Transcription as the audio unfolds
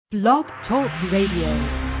Blog Talk Radio.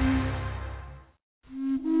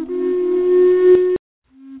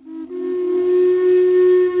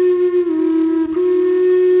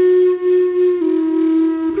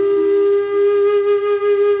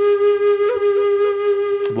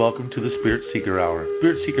 Welcome to the Spirit Seeker Hour.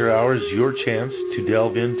 Spirit Seeker Hour is your chance to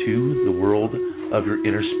delve into the world of your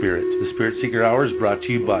inner spirit. The Spirit Seeker Hour is brought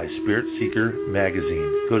to you by Spirit Seeker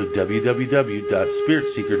Magazine. Go to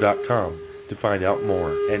www.spiritseeker.com to find out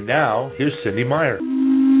more. And now, here's Cindy Meyer.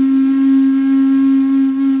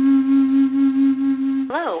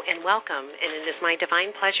 Hello and welcome, and it is my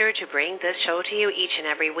divine pleasure to bring this show to you each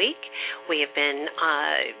and every week. We have been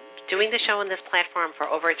doing the show on this platform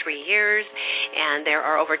for over 3 years, and there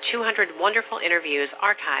are over 200 wonderful interviews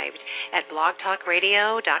archived at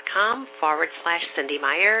blogtalkradio.com/Cindy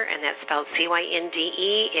Meyer, and that's spelled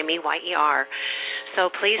CYNDEMEYER. So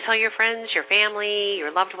please tell your friends, your family,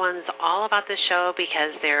 your loved ones all about this show,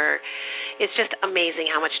 because it's just amazing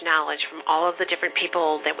how much knowledge from all of the different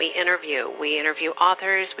people that we interview. We interview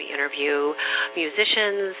authors, we interview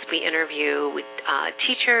musicians, we interview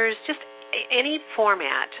teachers, just any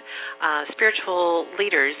format, spiritual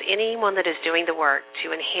leaders, anyone that is doing the work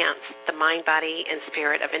to enhance the mind, body, and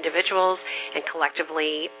spirit of individuals, and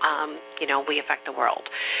collectively, we affect the world.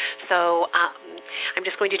 So I'm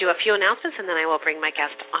just going to do a few announcements, and then I will bring my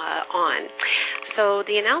guest on. So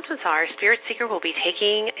the announcements are Spirit Seeker will be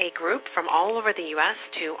taking a group from all over the U.S.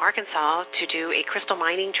 to Arkansas to do a crystal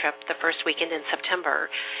mining trip the first weekend in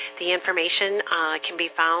September. The information can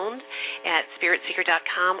be found at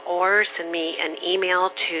spiritseeker.com, or send me an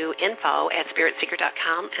email to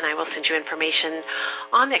info@spiritseeker.com, and I will send you information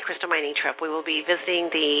on that crystal mining trip. We will be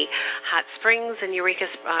visiting the hot springs in the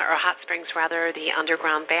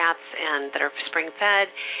underground baths and that are spring-fed,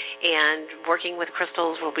 and working with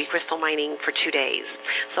crystals. We'll be crystal mining for 2 days.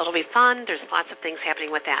 So it'll be fun. There's lots of things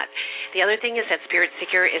happening with that. The other thing is that Spirit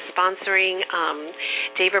Seeker is sponsoring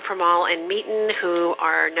David Pramal and Meaton, who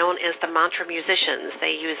are known as the mantra musicians.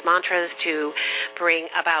 They use mantras to bring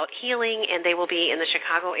about healing, and they will be in the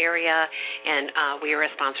Chicago area, and we are a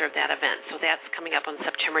sponsor of that event. So that's coming up on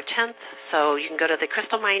September 10th. So you can go to the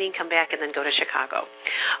crystal mining, come back, and then go to Chicago.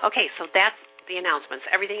 Okay, so that's the announcements.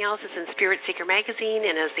 Everything else is in Spirit Seeker Magazine,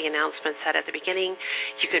 and as the announcement said at the beginning,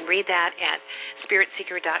 you can read that at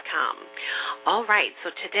spiritseeker.com. All right,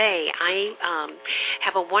 so today I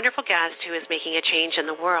have a wonderful guest who is making a change in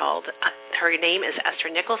the world. Her name is Ester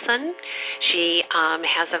Nicholson. She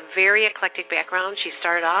has a very eclectic background. She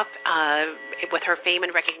started off with her fame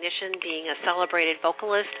and recognition being a celebrated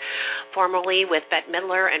vocalist, formerly with Bette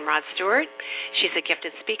Midler and Rod Stewart. She's a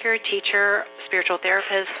gifted speaker, teacher, spiritual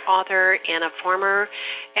therapist, author, and a former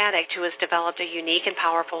addict who has developed a unique and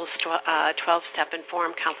powerful 12-step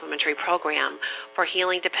informed complementary program for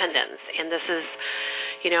healing dependence. And this is,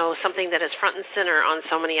 something that is front and center on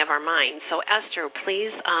so many of our minds. So, Ester,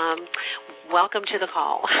 please welcome to the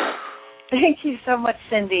call. Thank you so much,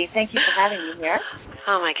 Cindy. Thank you for having me here.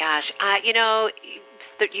 Oh, my gosh. I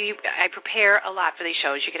prepare a lot for these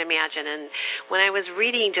shows, you can imagine, and when I was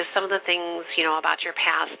reading just some of the things, about your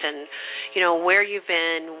past and, where you've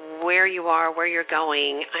been, where you are, where you're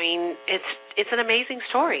going, I mean, it's an amazing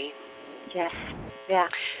story. Yes. Yeah,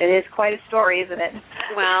 it is quite a story, isn't it?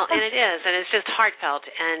 Well, and it is, and it's just heartfelt,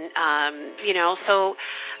 and, So,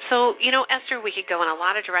 Ester, we could go in a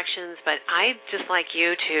lot of directions, but I'd just like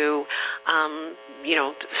you to,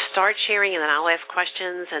 start sharing, and then I'll ask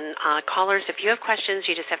questions. And callers, if you have questions,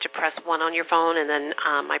 you just have to press 1 on your phone, and then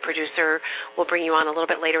my producer will bring you on a little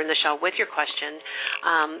bit later in the show with your question.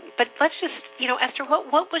 But let's just, Ester,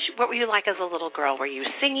 what were you like as a little girl? Were you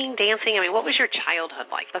singing, dancing? I mean, what was your childhood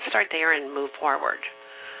like? Let's start there and move forward.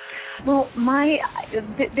 Well,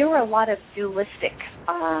 there were a lot of dualistic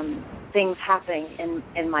things happening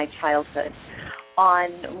in my childhood.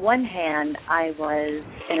 On one hand, I was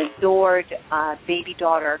an adored baby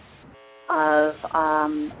daughter of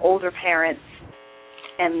older parents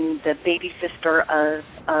and the baby sister of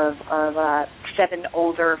 7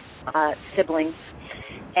 older siblings.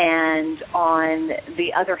 And on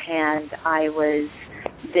the other hand, I was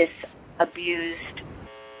this abused,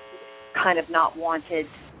 kind of not wanted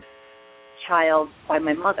child by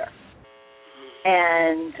my mother.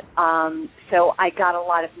 And so I got a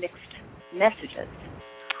lot of mixed messages.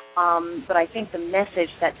 But I think the message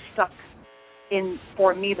that stuck in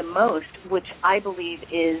for me the most, which I believe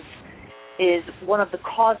is one of the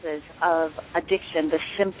causes of addiction, the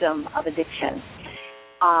symptom of addiction,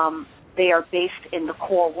 they are based in the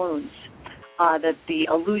core wounds, the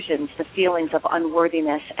illusions, the feelings of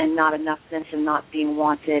unworthiness and not enoughness and not being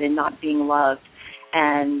wanted and not being loved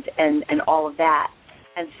and all of that.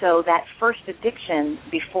 And so that first addiction,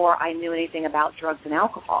 before I knew anything about drugs and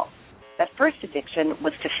alcohol, that first addiction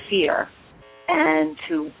was to fear and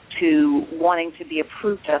to wanting to be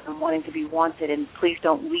approved of and wanting to be wanted and please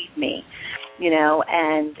don't leave me,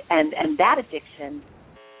 and that addiction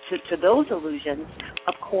to those illusions,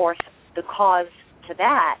 of course, the cause to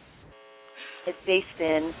that is based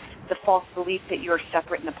in the false belief that you're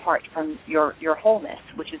separate and apart from your wholeness,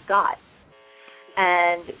 which is God.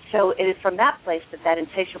 And so it is from that place that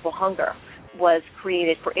insatiable hunger was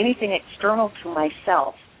created for anything external to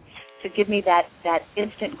myself to give me that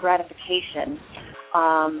instant gratification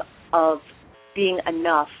of being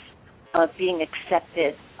enough, of being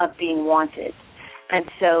accepted, of being wanted. And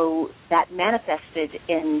so that manifested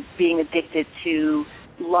in being addicted to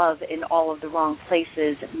love in all of the wrong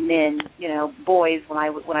places, men, boys when I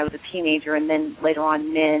was a teenager, and then later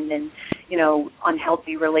on men, and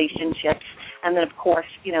unhealthy relationships, and then of course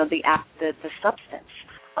the substance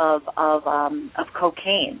of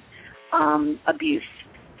cocaine abuse.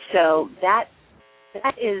 So that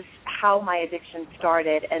is how my addiction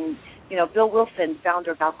started. And Bill Wilson,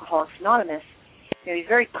 founder of Alcoholics Anonymous, he's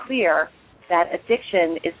very clear that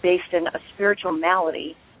addiction is based in a spiritual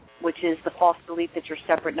malady, which is the false belief that you're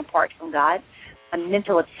separate and apart from God, a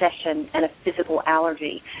mental obsession, and a physical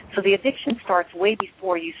allergy. So the addiction starts way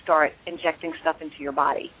before you start injecting stuff into your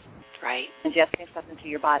body. Right. Injecting stuff into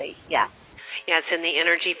your body, yeah. Yeah, it's in the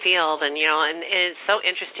energy field, and and it's so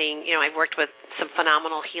interesting. I've worked with some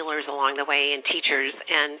phenomenal healers along the way and teachers,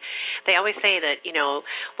 and they always say that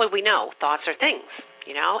what we know, thoughts are things.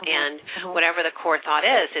 And whatever the core thought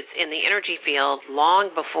is, it's in the energy field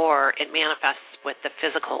long before it manifests with the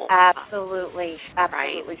physical. Absolutely,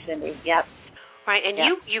 right? Cindy. Yep. Right, and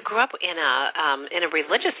you grew up in a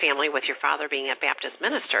religious family with your father being a Baptist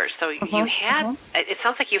minister, so you had. It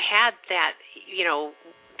sounds like you had that,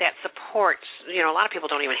 that support. A lot of people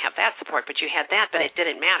don't even have that support, but you had that. But it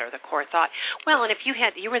didn't matter. The core thought. Well, and if you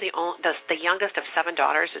were the youngest of 7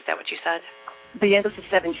 daughters. Is that what you said? The youngest of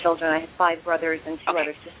 7 children. I have 5 brothers and 2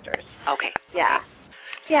 other sisters. Okay. Yeah. Okay.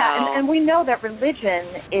 Yeah, and we know that religion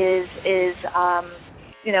is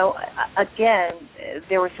again,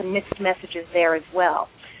 there were some mixed messages there as well,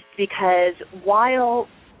 because while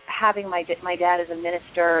having my dad as a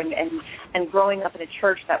minister and growing up in a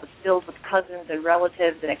church that was filled with cousins and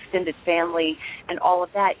relatives and extended family and all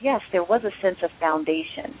of that, yes, there was a sense of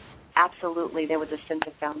foundation. Absolutely, there was a sense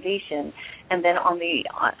of foundation. And then on the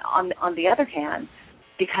other hand,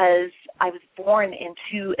 because I was born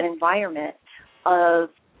into an environment of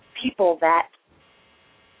people that,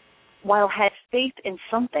 while had faith in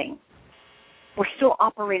something, were still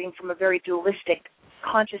operating from a very dualistic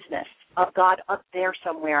consciousness of God up there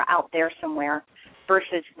somewhere, out there somewhere,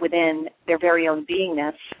 versus within their very own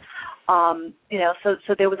beingness. So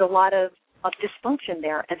there was a lot of dysfunction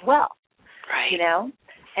there as well. Right.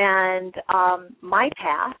 And my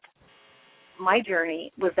path, my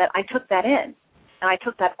journey was that I took that in, and I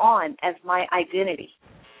took that on as my identity.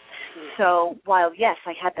 So while, yes,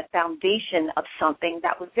 I had the foundation of something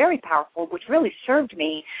that was very powerful, which really served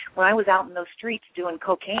me when I was out in those streets doing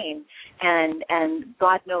cocaine and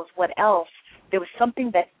God knows what else, there was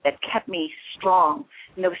something that kept me strong.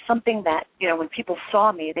 And there was something that, when people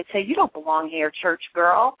saw me, they'd say, "You don't belong here, church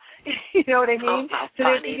girl." You know what I mean? Oh, how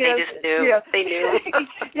funny. They just knew. They knew.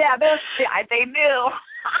 Yeah, they knew.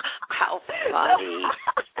 How funny.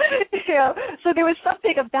 So there was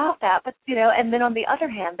something about that, but and then on the other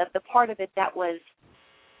hand, the part of it that was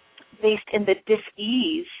based in the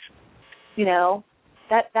dis-ease,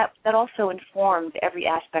 that also informed every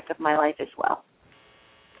aspect of my life as well.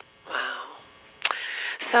 Wow.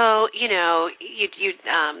 So,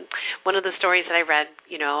 one of the stories that I read,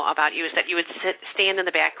 about you is that you would stand in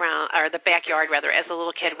the background, or the backyard rather, as a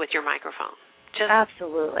little kid with your microphone.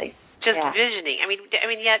 Absolutely. Just visioning. I mean,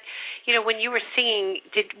 yet, when you were singing,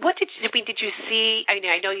 did you see? I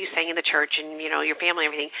know you sang in the church and your family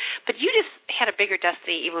and everything, but you just had a bigger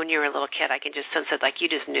destiny even when you were a little kid. I can just sense it, like you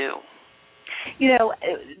just knew.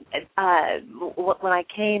 When I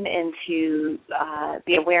came into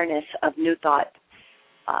the awareness of New Thought,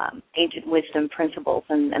 ancient wisdom principles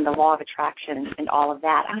and the law of attraction and all of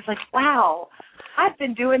that, I was like, wow, I've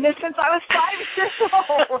been doing this since I was 5 years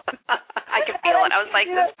old. I could feel it. I was like,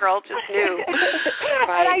 this girl just knew.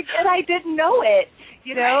 Right. And I didn't know it.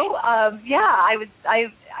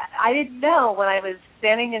 I didn't know when I was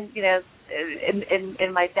standing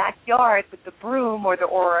in my backyard with the broom or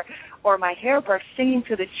my hairbrush, singing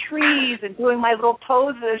to the trees and doing my little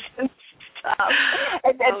poses and stuff,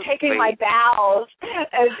 and taking my bows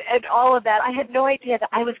and all of that. I had no idea that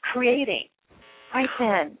I was creating right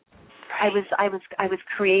then. Right. I was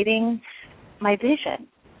creating my vision.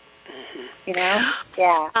 Mm-hmm. You know?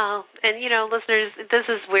 Yeah. And, listeners, this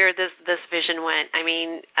is where this vision went. I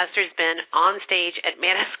mean, Esther's been on stage at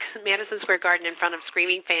Madison Square Garden in front of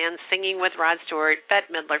screaming fans, singing with Rod Stewart, Bette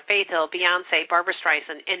Midler, Faith Hill, Beyonce, Barbra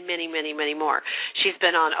Streisand, and many, many, many more. She's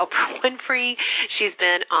been on Oprah Winfrey. She's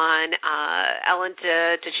been on Ellen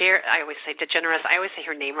DeGeneres. I always say DeGeneres. I always say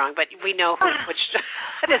her name wrong, but we know which.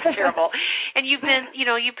 That is terrible. And you've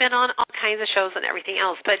been on all kinds of shows and everything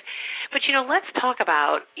else. But let's talk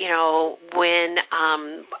about,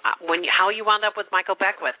 how you wound up with Michael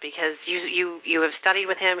Beckwith, because you have studied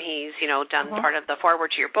with him. He's done part of the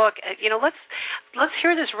foreword to your book. Let's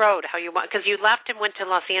hear this road, how you because you left and went to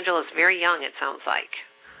Los Angeles very young, it sounds like.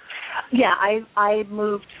 Yeah, I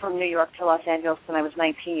moved from New York to Los Angeles when I was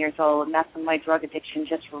 19 years old, and that's when my drug addiction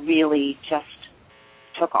just really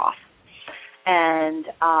took off. And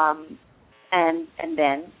then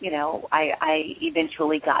I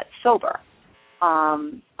eventually got sober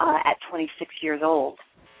at 26 years old.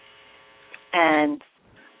 And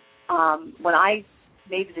when I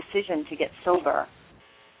made the decision to get sober,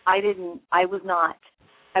 I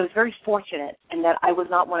was very fortunate in that I was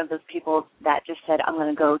not one of those people that just said, I'm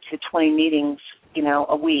going to go to 20 meetings,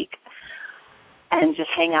 a week and just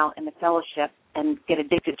hang out in the fellowship and get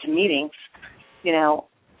addicted to meetings.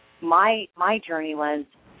 My journey was,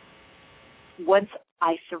 once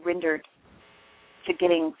I surrendered to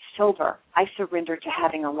getting sober, I surrendered to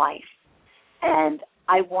having a life. And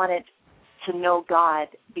I wanted to know God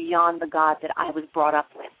beyond the God that I was brought up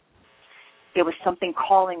with. There was something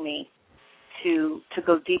calling me to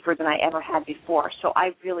go deeper than I ever had before. So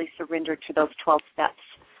I really surrendered to those 12 steps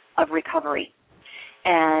of recovery.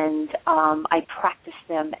 And I practiced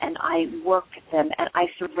them, and I worked at them, and I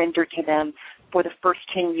surrendered to them for the first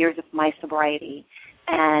 10 years of my sobriety.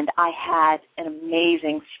 And I had an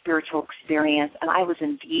amazing spiritual experience, and I was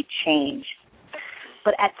in deep change.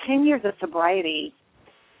 But at 10 years of sobriety,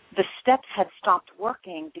 the steps had stopped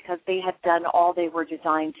working because they had done all they were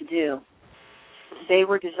designed to do. They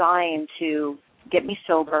were designed to get me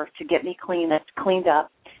sober, to get me cleaned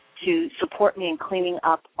up, to support me in cleaning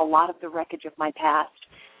up a lot of the wreckage of my past,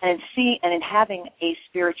 and in having a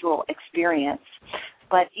spiritual experience.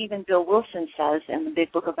 But even Bill Wilson says in the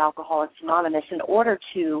Big Book of Alcoholics Anonymous, in order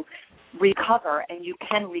to recover, and you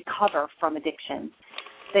can recover from addiction,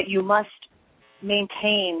 that you must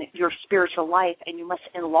maintain your spiritual life and you must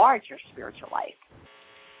enlarge your spiritual life.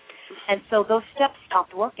 And so those steps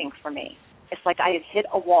stopped working for me. It's like I had hit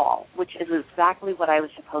a wall, which is exactly what I was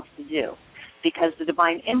supposed to do, because the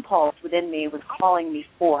divine impulse within me was calling me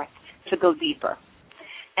forth to go deeper.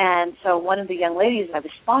 And so one of the young ladies I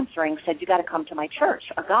was sponsoring said, you got to come to my church,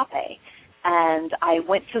 Agape. And I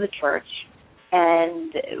went to the church,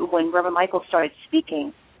 and when Reverend Michael started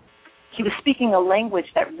speaking, he was speaking a language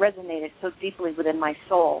that resonated so deeply within my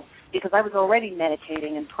soul, because I was already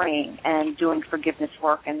meditating and praying and doing forgiveness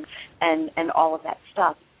work and all of that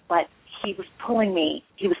stuff. But he was pulling me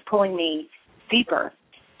deeper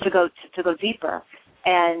to go deeper.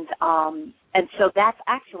 And so that's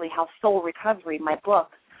actually how Soul Recovery, my book,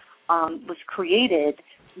 was created,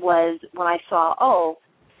 was when I saw,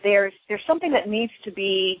 there's something that needs to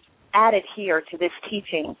be added here to this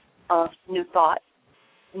teaching of New Thought,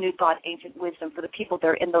 Ancient Wisdom for the people that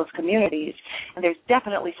are in those communities. And there's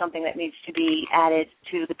definitely something that needs to be added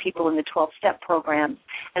to the people in the 12-step program.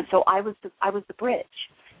 And so I was the bridge.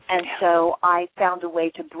 And so I found a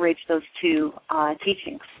way to bridge those two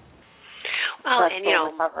teachings. Well, and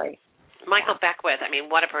recovery. Michael Beckwith, I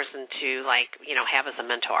mean, what a person to, have as a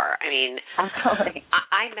mentor. I mean, absolutely.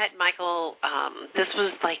 I met Michael, this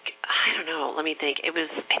was let me think. It was,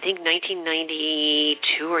 I think,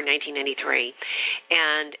 1992 or 1993.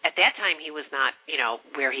 And at that time, he was not,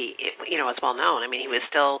 where he, was well known. I mean, he was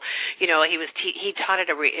still, he taught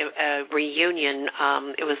at a reunion.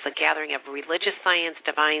 It was a gathering of religious science,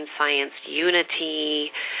 divine science,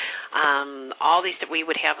 unity, all these. We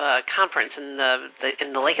would have a conference in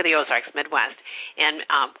the Lake of the Ozarks, Midwest, and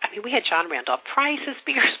we had John Randolph Price as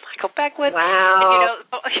speakers, Michael Beckwith. Wow.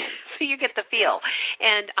 And, so you get the feel,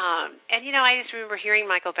 and I just remember hearing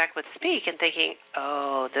Michael Beckwith speak and thinking,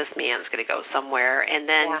 this man's going to go somewhere. And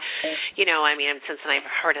then, since I've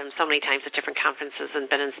heard him so many times at different conferences and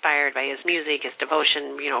been inspired by his music, his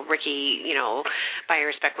devotion, Ricky,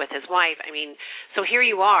 Byers Beckwith, his wife. I mean, so here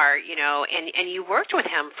you are, and you worked with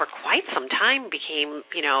him for quite some time, became,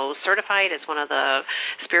 certified as one of the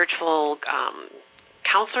spiritual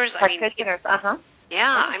counselors. Practitioners, Yeah,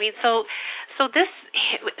 I mean, so this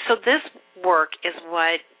work is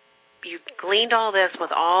what you gleaned, all this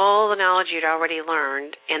with all the knowledge you'd already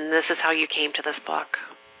learned, and this is how you came to this book.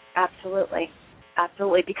 Absolutely,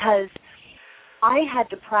 because I had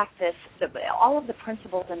to practice all of the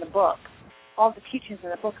principles in the book, all the teachings in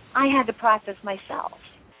the book. I had to practice myself,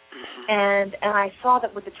 and I saw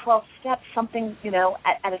that with the 12 steps, something,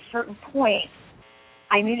 at a certain point,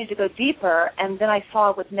 I needed to go deeper. And then I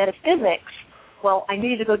saw with metaphysics, well, I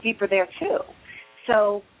needed to go deeper there too.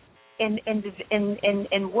 So,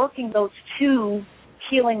 in working those two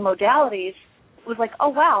healing modalities, it was like, oh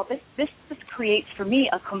wow, this creates for me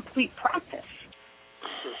a complete practice.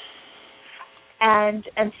 And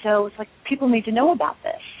so it's like people need to know about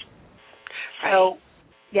this. Right.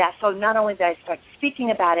 So not only did I start speaking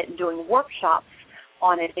about it and doing workshops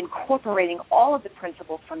on it, incorporating all of the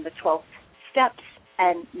principles from the 12 steps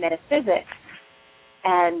and metaphysics,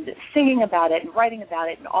 and singing about it and writing about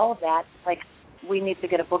it and all of that, like we need to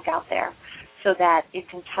get a book out there so that it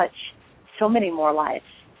can touch so many more lives.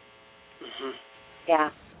 Mm-hmm. Yeah.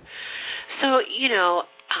 So,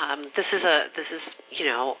 this is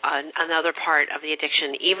another part of the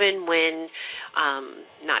addiction. Even when,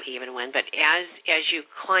 not even when, but as you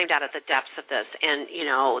climbed out of the depths of this, and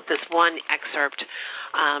this one excerpt,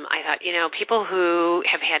 I thought, people who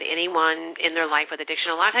have had anyone in their life with addiction,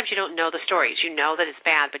 a lot of times you don't know the stories. You know that it's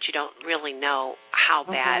bad, but you don't really know how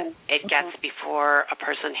bad it gets before a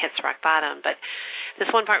person hits rock bottom. But this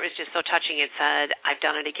one part was just so touching. It said, "I've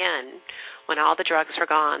done it again. When all the drugs were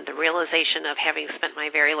gone, the realization of having spent my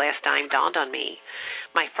very last dime dawned on me.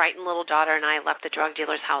 My frightened little daughter and I left the drug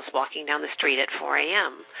dealer's house walking down the street at 4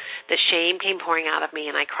 a.m. The shame came pouring out of me,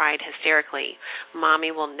 and I cried hysterically.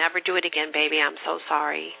 'Mommy, we'll never do it again, baby. I'm so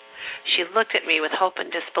sorry.' She looked at me with hope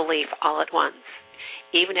and disbelief all at once.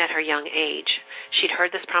 Even at her young age, she'd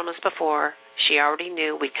heard this promise before. She already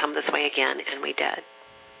knew we'd come this way again, and we did."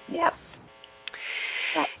 Yep.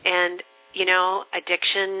 And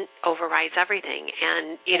addiction overrides everything.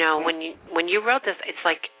 And when you wrote this, it's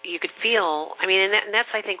like you could feel. I mean, and that's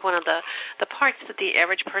I think one of the parts that the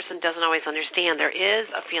average person doesn't always understand. There is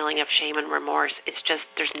a feeling of shame and remorse. It's just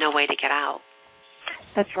there's no way to get out.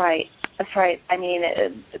 That's right. I mean,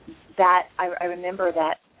 I remember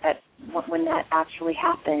that when that actually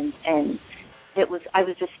happened, and I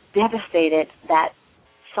was just devastated that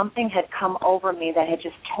something had come over me that had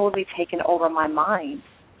just totally taken over my mind.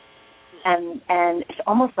 And it's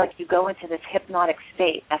almost like you go into this hypnotic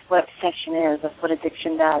state. That's what obsession is. That's what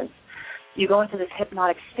addiction does. You go into this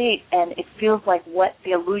hypnotic state, and it feels like what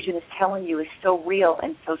the illusion is telling you is so real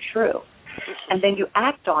and so true. And then you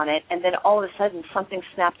act on it, and then all of a sudden something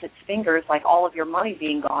snaps its fingers, like all of your money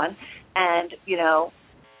being gone, and,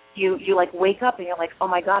 you like wake up and you're like, oh,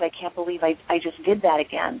 my God, I can't believe I just did that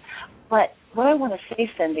again. But what I want to say,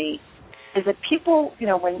 Cindy, is that people,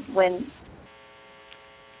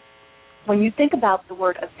 when you think about the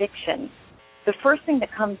word addiction, the first thing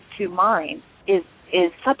that comes to mind is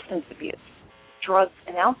substance abuse, drugs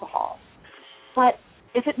and alcohol. But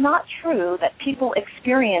is it not true that people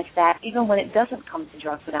experience that even when it doesn't come to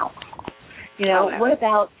drugs and alcohol?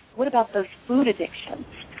 What about those food addictions?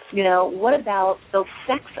 What about those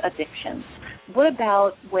sex addictions? What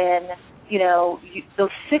about when,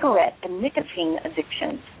 those cigarette and nicotine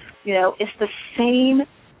addictions? It's the same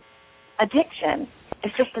addiction.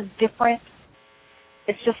 It's just a different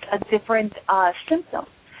symptom,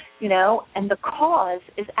 and the cause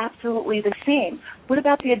is absolutely the same. What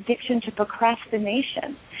about the addiction to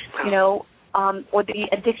procrastination, or the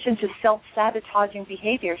addiction to self-sabotaging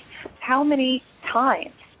behaviors? How many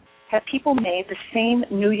times have people made the same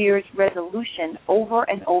New Year's resolution over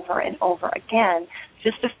and over and over again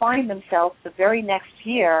just to find themselves the very next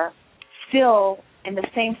year still in the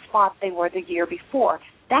same spot they were the year before?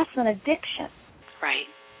 That's an addiction. Right.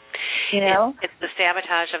 It's the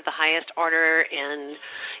sabotage of the highest order, and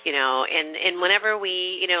whenever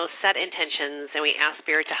we, set intentions and we ask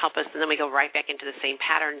Spirit to help us, and then we go right back into the same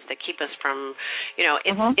patterns that keep us from, it's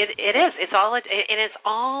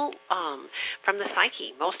all from the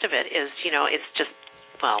psyche. Most of it is, it's just,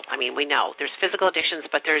 we know there's physical addictions,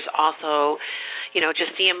 but there's also,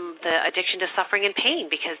 just the addiction to suffering and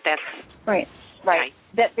pain, because that's right.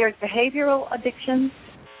 That there's behavioral addictions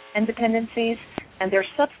and dependencies, and there's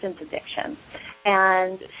substance addiction.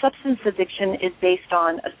 And substance addiction is based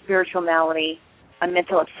on a spiritual malady, a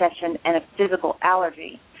mental obsession, and a physical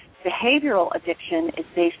allergy. Behavioral addiction is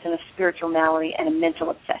based on a spiritual malady and a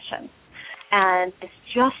mental obsession. And it's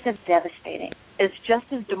just as devastating. It's just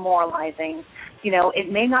as demoralizing.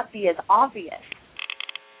 It may not be as obvious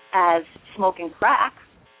as smoking crack.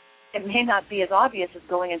 It may not be as obvious as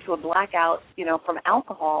going into a blackout, from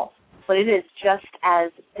alcohol, but it is just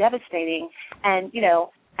as devastating. And,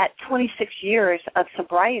 at 26 years of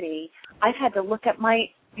sobriety, I've had to look at my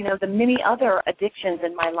the many other addictions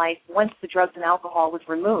in my life once the drugs and alcohol was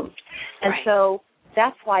removed. And so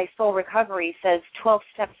that's why Soul Recovery says 12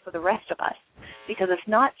 steps for the rest of us, because it's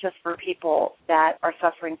not just for people that are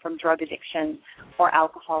suffering from drug addiction or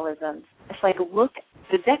alcoholism. It's like, look,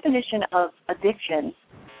 the definition of addiction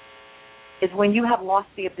is when you have lost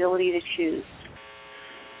the ability to choose.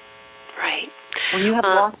 Right. When you have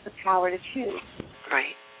lost the power to choose.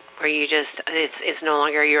 Right. Where you just, it's no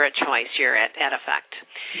longer you're at choice, you're at effect.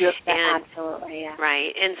 Absolutely, yeah.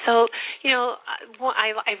 Right. And so,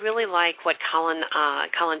 I really like what Colin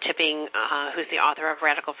Tipping, who's the author of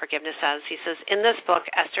Radical Forgiveness, says. He says, in this book,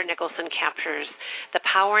 Esther Nicholson captures the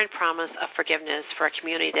power and promise of forgiveness for a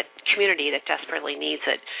community that desperately needs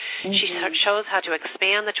it. Mm-hmm. She shows how to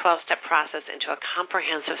expand the 12-step process into a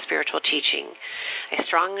comprehensive spiritual teaching. I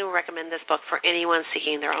strongly recommend this book for anyone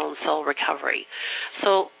seeking their own soul recovery.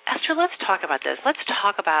 So, Esther, let's talk about this. Let's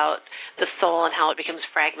talk about the soul and how it becomes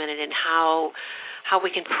fragmented and how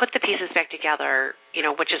we can put the pieces back together,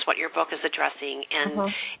 which is what your book is addressing,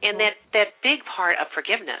 and that big part of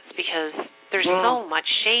forgiveness, because there's so much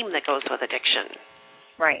shame that goes with addiction.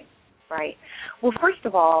 Right. Well, first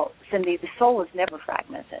of all, Cindy, the soul is never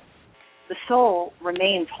fragmented. The soul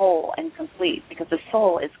remains whole and complete because the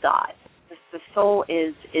soul is God. The soul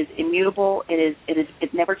is immutable.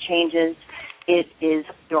 It never changes. It is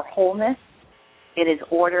your wholeness. It is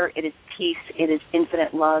order. It is peace. It is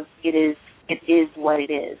infinite love. It is what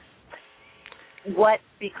it is. And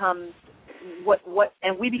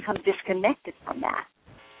we become disconnected from that.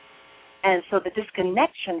 And so the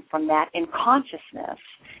disconnection from that in consciousness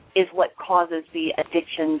is what causes the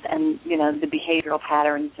addictions and, the behavioral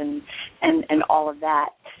patterns and all of that.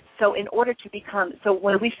 So in order to become, so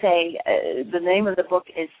when we say the name of the book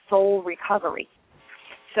is Soul Recovery,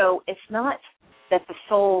 so it's not that the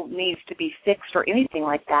soul needs to be fixed or anything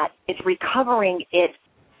like that. It's recovering it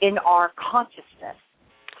in our consciousness,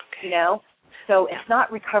 So it's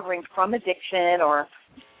not recovering from addiction or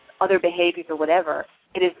other behaviors or whatever.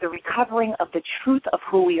 It is the recovering of the truth of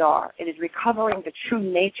who we are. It is recovering the true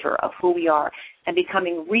nature of who we are and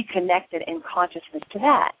becoming reconnected in consciousness to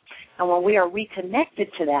that. And when we are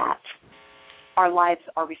reconnected to that, our lives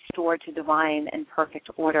are restored to divine and perfect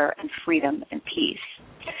order and freedom and peace.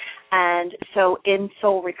 And so in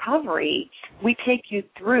Soul Recovery, we take you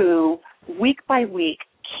through week by week,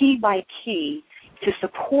 key by key, to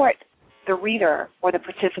support the reader or the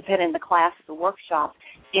participant in the class, the workshop,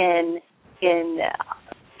 in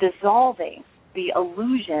dissolving the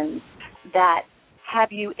illusions that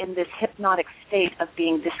have you in this hypnotic state of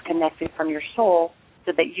being disconnected from your soul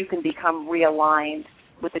so that you can become realigned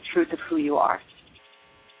with the truth of who you are.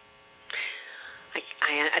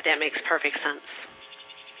 That makes perfect sense.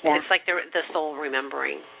 Yeah. It's like the soul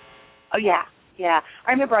remembering. Oh, yeah.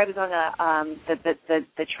 I remember I was on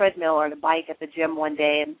the treadmill or the bike at the gym one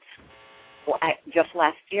day, and just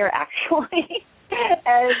last year, actually,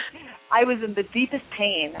 and I was in the deepest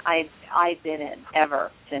pain I'd been in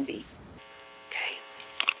ever, Cindy.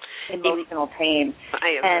 Okay. Emotional pain.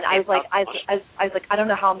 And I was like, I don't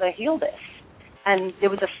know how I'm going to heal this. And there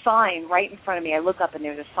was a sign right in front of me. I look up, and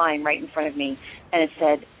there was a sign right in front of me, and it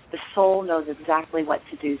said, "The soul knows exactly what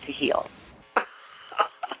to do to heal."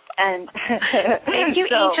 And thank you,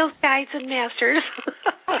 angels, guides, and masters.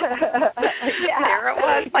 Yeah. There it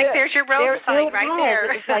was. Like, there's your road sign right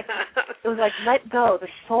there. It was like, let go. The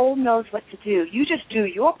soul knows what to do. You just do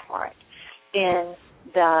your part in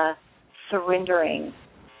the surrendering,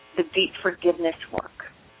 the deep forgiveness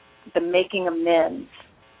work, the making amends,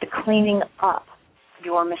 the cleaning up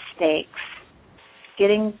your mistakes,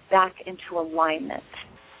 getting back into alignment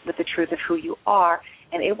with the truth of who you are,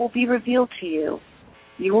 and it will be revealed to you.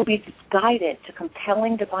 You will be guided to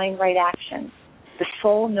compelling divine right action. The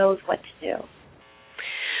soul knows what to do.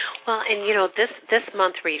 Well, and this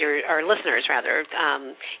month, listeners,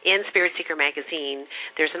 in Spirit Seeker magazine,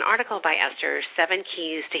 there's an article by Ester, 7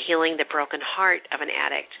 Keys to Healing the Broken Heart of an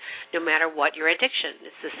Addict, no matter what your addiction.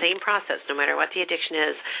 It's the same process, no matter what the addiction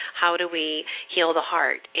is. How do we heal the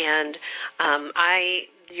heart? And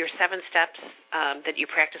your 7 steps that you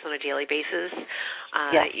practice on a daily basis.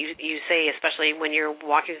 Yes. You say, especially when you're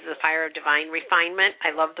walking through the fire of divine refinement.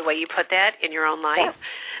 I love the way you put that in your own life.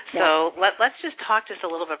 Yeah. So let's just talk just a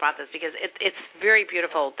little bit about this, because it's very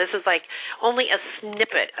beautiful. This is like only a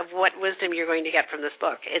snippet of what wisdom you're going to get from this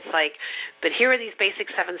book. It's like, but here are these basic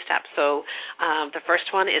 7 steps. So the first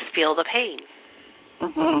one is feel the pain.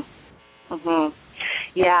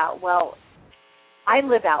 Yeah, well, I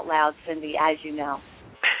live out loud, Cindy, as you know.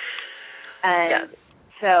 And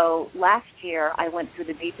so last year I went through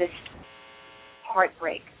the deepest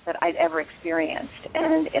heartbreak that I'd ever experienced,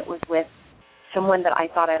 and it was with someone that I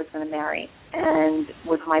thought I was going to marry and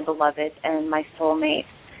was my beloved and my soulmate.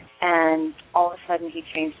 And all of a sudden he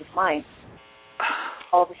changed his mind.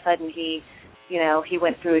 All of a sudden he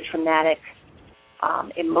went through a traumatic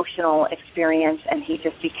emotional experience, and he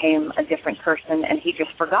just became a different person, and he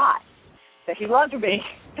just forgot that he loved me.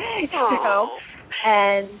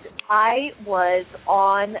 And I was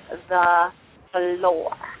on the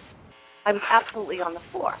floor. I was absolutely on the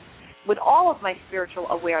floor. With all of my spiritual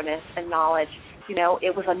awareness and knowledge,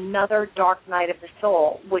 it was another dark night of the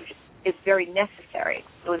soul, which is very necessary.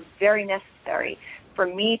 It was very necessary for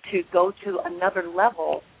me to go to another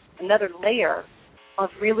level, another layer of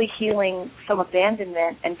really healing some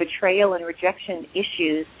abandonment and betrayal and rejection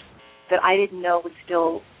issues that I didn't know was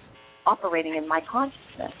still operating in my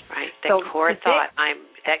consciousness. Right. That core thought.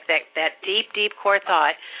 That deep core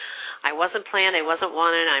thought. I wasn't planned. I wasn't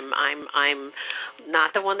wanted. I'm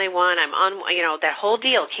not the one they want. That whole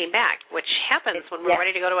deal came back, which happens when we're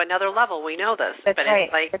ready to go to another level. We know this. That's right.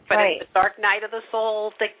 It's the dark night of the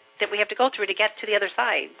soul that we have to go through to get to the other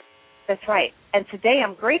side. That's right. And today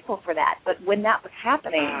I'm grateful for that. But when that was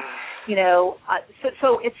happening, so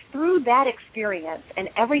it's through that experience and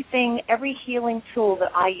every healing tool that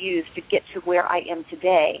I use to get to where I am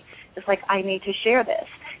today, it's like I need to share this.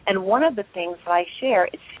 And one of the things that I share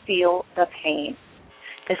is feel the pain.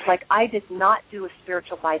 It's like I did not do a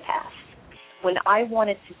spiritual bypass. When I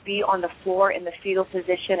wanted to be on the floor in the fetal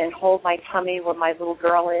position and hold my tummy where my little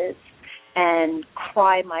girl is and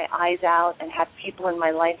cry my eyes out and have people in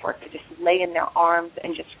my life where I could just lay in their arms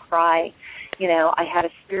and just cry, I had a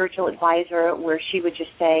spiritual advisor where she would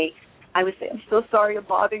just say, I would say, I'm so sorry to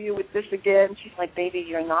bother you with this again. She's like, baby,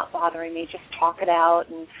 you're not bothering me. Just talk it out.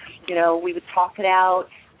 And, we would talk it out.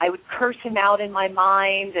 I would curse him out in my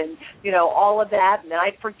mind and, all of that. And then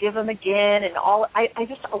I'd forgive him again. And I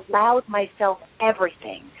just allowed myself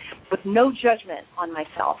everything with no judgment on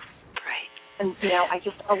myself. Right. And, I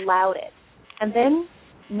just allowed it. And then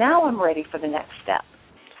now I'm ready for the next step.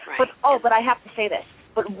 Right. But I have to say this.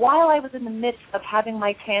 But while I was in the midst of having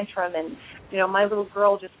my tantrum and, my little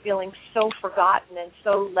girl just feeling so forgotten and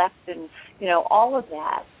so left and, all of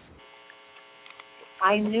that,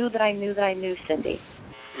 I knew that I knew that I knew, Cindy.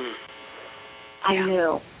 I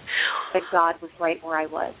knew that God was right where I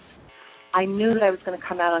was. I knew that I was going to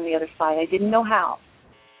come out on the other side. I didn't know how,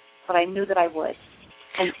 but I knew that I would.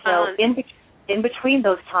 And so in between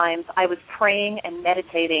those times, I was praying and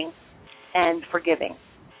meditating and forgiving.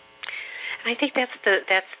 And I think that's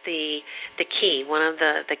the key, one of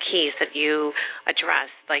the keys that you address.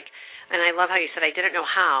 And I love how you said I didn't know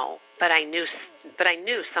how, but I knew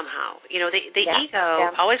somehow. The ego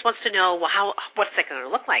always wants to know, well, what's that going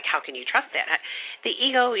to look like? How can you trust that? The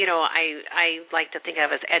ego, I like to think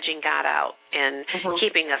of as edging God out and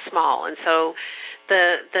keeping us small. And so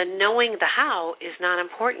the knowing the how is not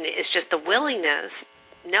important. It's just the willingness,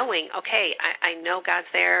 knowing, okay, I know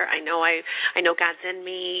God's there. I know God's in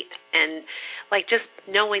me, and just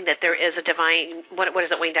knowing that there is a divine. What is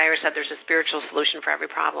it? Wayne Dyer said, "There's a spiritual solution for every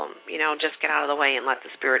problem." Just get out of the way and let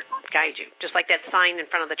the Spirit guide you. Just like that sign in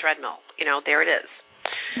front of the treadmill. There it is.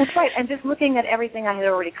 That's right. And just looking at everything I had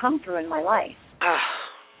already come through in my life.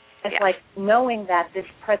 It's like knowing that this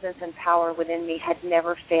presence and power within me had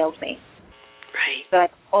never failed me. Right. That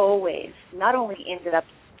I've always not only ended up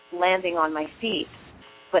landing on my feet,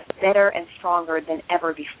 but better and stronger than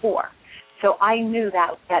ever before. So I knew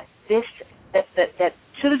that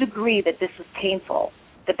to the degree that this was painful,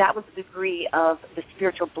 that was the degree of the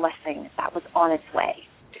spiritual blessing that was on its way.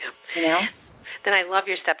 Yeah. Then I love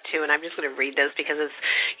your step 2, and I'm just going to read this because it's,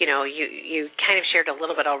 you kind of shared a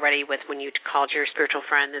little bit already with when you called your spiritual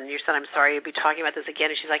friend and you said, I'm sorry to be talking about this again.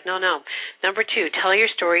 And she's like, no. Number 2, tell your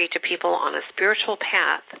story to people on a spiritual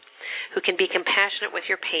path who can be compassionate with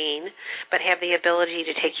your pain, but have the ability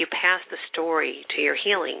to take you past the story to your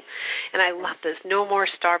healing. And I love this. No more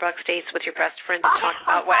Starbucks dates with your best friend to talk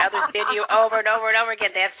about what others did to you over and over and over again.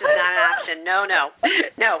 That's just not an option.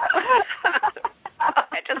 No.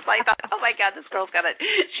 I just thought, oh my God, this girl's got it.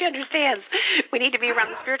 She understands. We need to be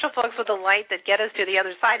around the spiritual folks with the light that get us to the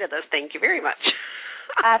other side of this. Thank you very much.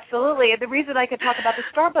 Absolutely. And the reason I could talk about the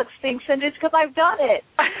Starbucks thing, Cindy, is because I've done it.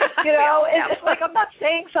 It's like I'm not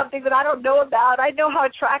saying something that I don't know about. I know how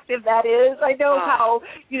attractive that is. I know how,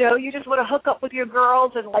 you just want to hook up with your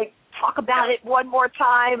girls and, talk about it one more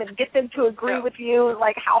time and get them to agree with you,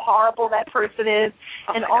 how horrible that person is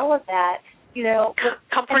and all of that.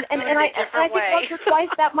 Comfort and I think once or twice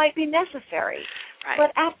that might be necessary. Right.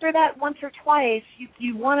 But after that once or twice,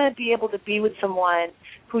 you want to be able to be with someone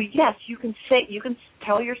who, yes, you can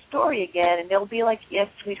tell your story again, and they'll be like, yes,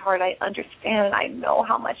 sweetheart, I understand. I know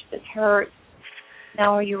how much this hurts.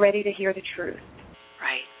 Now are you ready to hear the truth?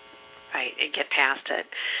 Right, and get past it.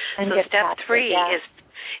 And so step 3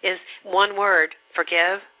 is one word: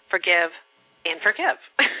 forgive, and forgive.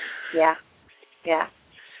 Yeah.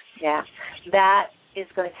 That is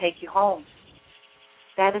going to take you home.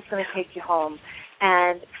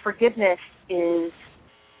 And forgiveness is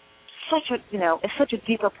such a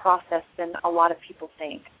deeper process than a lot of people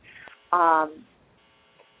think.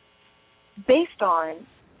 Based on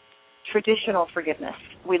traditional forgiveness,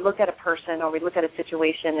 we look at a person or we look at a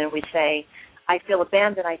situation and we say, I feel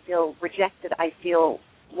abandoned, I feel rejected, I feel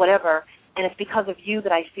whatever, and it's because of you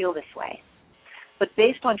that I feel this way. But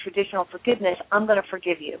based on traditional forgiveness, I'm going to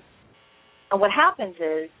forgive you. And what happens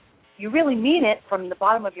is you really mean it from the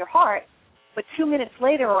bottom of your heart, but 2 minutes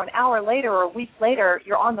later or an hour later or a week later,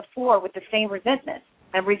 you're on the floor with the same resentment.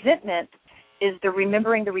 And resentment is the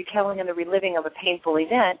remembering, the retelling, and the reliving of a painful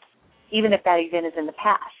event, even if that event is in the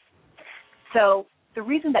past. So the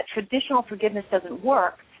reason that traditional forgiveness doesn't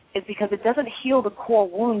work is because it doesn't heal the core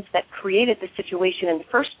wounds that created the situation in the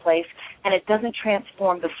first place, and it doesn't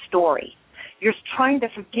transform the story. You're trying to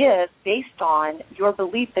forgive based on your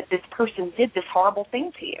belief that this person did this horrible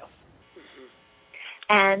thing to you.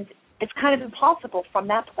 And it's kind of impossible from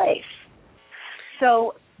that place.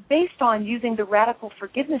 So based on using the radical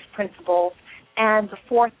forgiveness principles and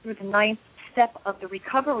the 4th through the 9th step of the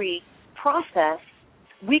recovery process,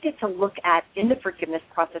 we get to look at, in the forgiveness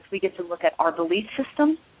process, we get to look at our belief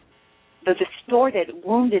system, the distorted,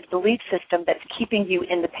 wounded belief system that's keeping you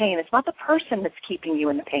in the pain. It's not the person that's keeping you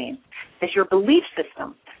in the pain. It's your belief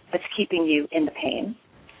system that's keeping you in the pain.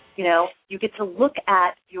 You get to look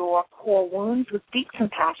at your core wounds with deep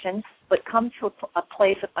compassion, but come to a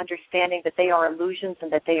place of understanding that they are illusions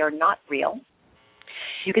and that they are not real.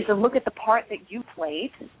 You get to look at the part that you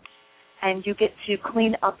played, and you get to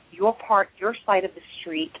clean up your part, your side of the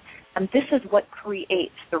street, and this is what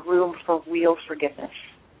creates the room for real forgiveness.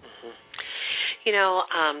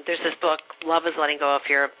 There's this book, Love is Letting Go of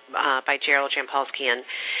Fear, by Gerald Jampolsky, and,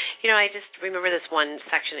 I just remember this one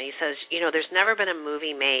section, and he says, there's never been a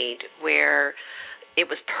movie made where it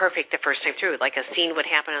was perfect the first time through, like a scene would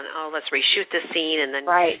happen, and, let's reshoot this scene, and then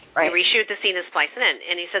you reshoot the scene and splice it in.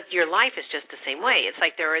 And he says, your life is just the same way. It's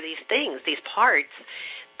like there are these things, these parts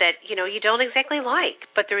that, you don't exactly like,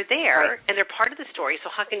 but they're there, and they're part of the story, so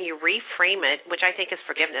how can you reframe it, which I think is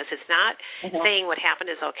forgiveness. It's not saying what happened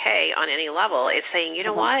is okay on any level. It's saying, you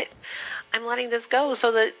know what, I'm letting this go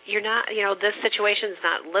so that you're not, this situation's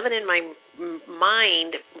not living in my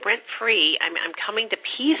mind rent-free. I'm coming to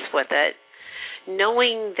peace with it,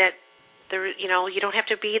 knowing that there, you don't have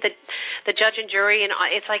to be the judge and jury, and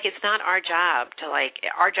it's like it's not our job to,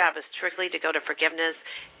 our job is strictly to go to forgiveness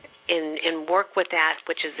and work with that,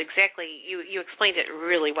 which is exactly, you explained it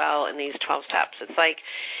really well in these 12 steps. It's like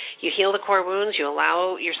you heal the core wounds, you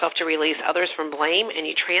allow yourself to release others from blame, and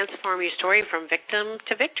you transform your story from victim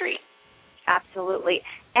to victory. Absolutely.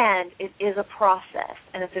 And it is a process,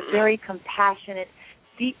 and it's a very compassionate,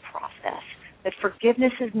 deep process. That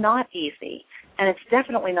forgiveness is not easy, and it's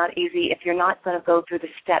definitely not easy if you're not going to go through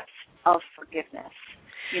the steps of forgiveness.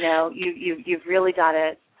 You've really got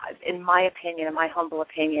to, in my opinion, in my humble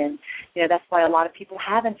opinion, that's why a lot of people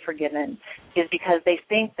haven't forgiven, is because they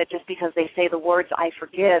think that just because they say the words, I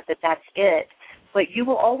forgive, that's it. But you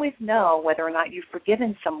will always know whether or not you've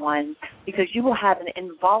forgiven someone because you will have an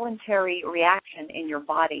involuntary reaction in your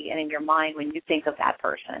body and in your mind when you think of that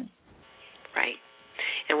person. Right.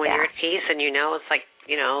 And when you're at peace and it's like,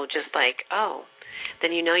 just like,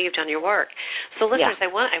 then you've done your work. So listeners, I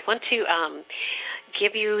want to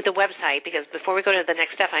give you the website, because before we go to the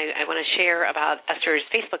next step, I want to share about Esther's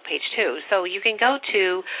Facebook page too. So you can go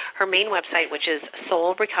to her main website, which is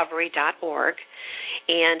soulrecovery.org,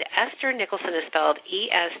 and Ester Nicholson is spelled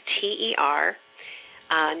Ester.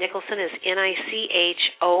 Nicholson is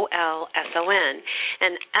Nicholson.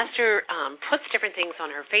 And Esther puts different things on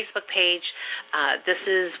her Facebook page. This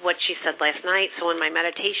is what she said last night. So in my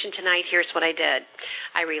meditation tonight, here's what I did.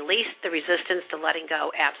 I released the resistance to letting go,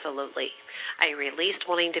 absolutely. I released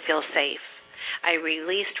wanting to feel safe. I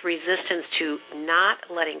released resistance to not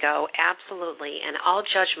letting go, absolutely, and all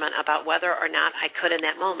judgment about whether or not I could in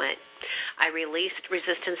that moment. I released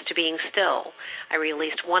resistance to being still. I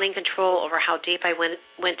released wanting control over how deep I went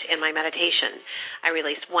in my meditation. I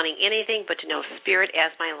released wanting anything but to know Spirit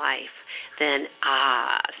as my life. Then,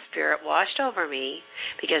 Spirit washed over me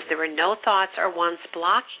because there were no thoughts or wants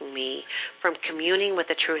blocking me from communing with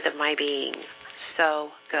the truth of my being.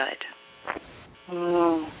 So good.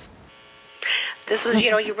 This was,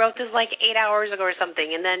 you wrote this like 8 hours ago or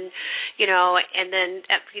something. And then,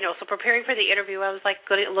 so preparing for the interview, I was like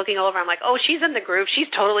looking over. I'm like, oh, she's in the groove.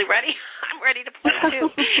 She's totally ready. I'm ready to play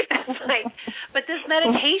too. It's like, but this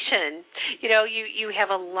meditation, you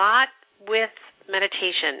have a lot with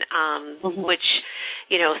meditation, which,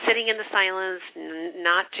 sitting in the silence,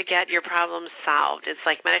 not to get your problems solved. It's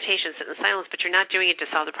like meditation, sit in the silence, but you're not doing it to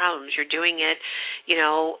solve the problems. You're doing it,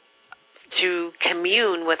 to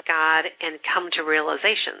commune with God and come to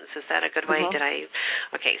realizations. Is that a good way?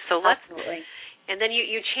 Okay, so let's. Absolutely. And then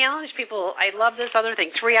you challenge people. I love this other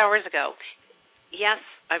thing. 3 hours ago, yes,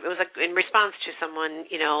 it was in response to someone,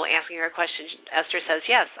 asking her a question. Esther says,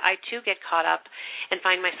 yes, I too get caught up and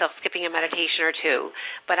find myself skipping a meditation or two,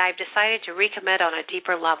 but I've decided to recommit on a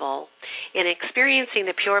deeper level. In experiencing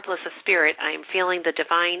the pure bliss of spirit, I am feeling the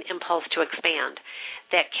divine impulse to expand.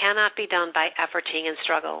 That cannot be done by efforting and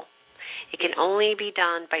struggle. It can only be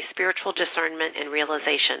done by spiritual discernment and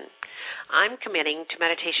realization. I'm committing to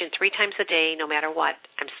meditation 3 times a day, no matter what.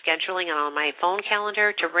 I'm scheduling it on my phone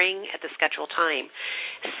calendar to ring at the scheduled time.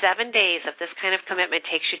 7 days of this kind of commitment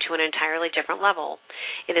takes you to an entirely different level.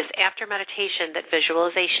 It is after meditation that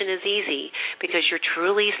visualization is easy because you're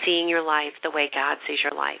truly seeing your life the way God sees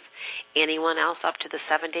your life. Anyone else up to the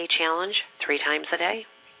 7-day challenge 3 times a day?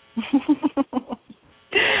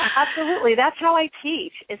 Absolutely. That's how I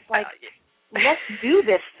teach. It's like, let's do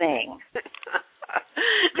this thing.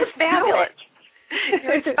 It's fabulous.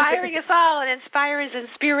 You're inspiring us all, and inspire is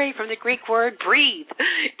inspire from the Greek word breathe.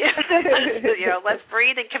 Let's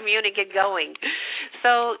breathe and commune and get going.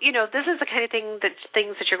 So, this is the kind of things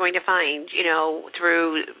that you're going to find,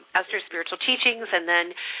 through Esther's spiritual teachings. And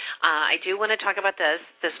then I do want to talk about this.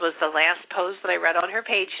 This was the last post that I read on her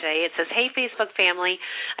page today. It says, hey, Facebook family,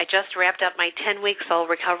 I just wrapped up my 10-week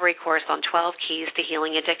soul recovery course on 12 keys to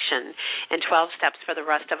healing addiction and 12 steps for the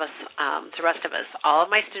rest of us. All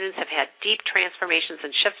of my students have had deep transformations and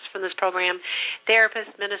shifts from this program.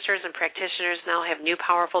 Therapists, ministers, and practitioners now have new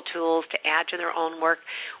powerful tools to add to their own work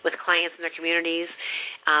with clients in their communities.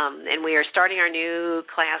 And we are starting our new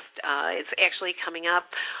class. It's actually coming up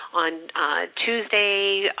on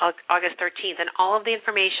Tuesday, August 13th. And all of the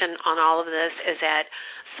information on all of this is at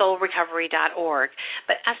soulrecovery.org.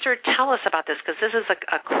 But Esther, tell us about this, because this is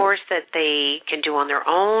a course that they can do on their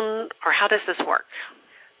own, or how does this work?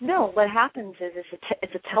 No, what happens is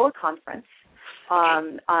it's a teleconference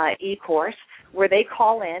e-course where they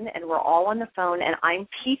call in and we're all on the phone and I'm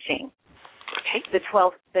teaching the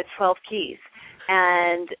 12 keys.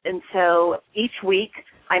 And so each week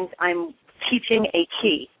I'm teaching a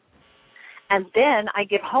key. And then I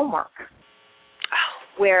give homework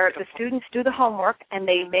where the students do the homework and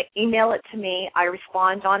they email it to me. I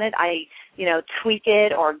respond on it. I, tweak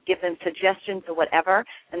it or give them suggestions or whatever.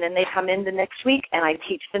 And then they come in the next week and I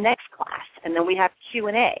teach the next class. And then we have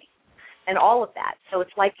Q&A and all of that. So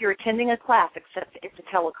it's like you're attending a class, except it's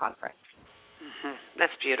a teleconference. Mm-hmm.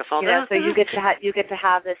 That's beautiful. So you get to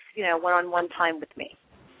have this, one-on-one time with me.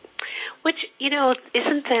 Which,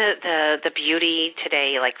 isn't the beauty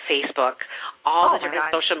today, like Facebook, all the different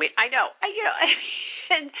social media. I know.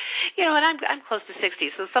 And I'm close to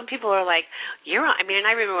 60, so some people are like, you're on. And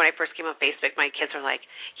I remember when I first came on Facebook, my kids were like,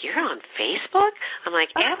 you're on Facebook? I'm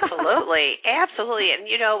like, absolutely, absolutely. And,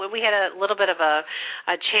 we had a little bit of a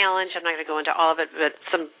challenge. I'm not going to go into all of it, but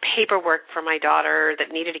some paperwork for my daughter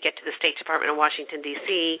that needed to get to the State Department in Washington, D.C.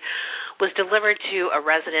 was delivered to a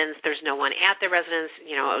residence. There's no one at the residence.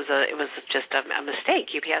 It was just a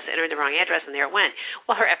mistake. UPS entered the wrong address, and there it went.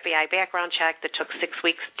 Well, her FBI background check that took 6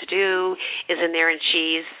 weeks to do is in there, and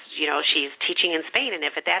she's teaching in Spain. And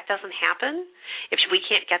if that doesn't happen, if we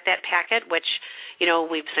can't get that packet, which,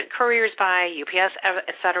 we've sent couriers by, UPS,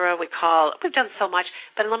 et cetera, we've done so much.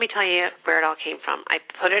 But let me tell you where it all came from. I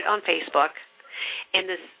put it on Facebook. In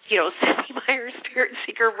this, Cindy Myers Spirit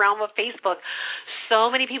Seeker realm of Facebook, so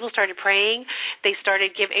many people started praying. They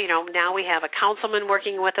started giving, now we have a councilman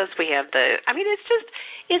working with us. We have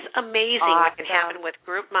it's amazing what can happen with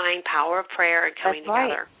group mind, power of prayer, and coming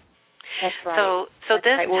together. That's right. So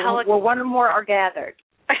this right. Well, one or more are gathered.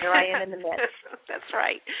 Here I am in the midst. That's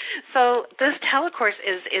right. So this telecourse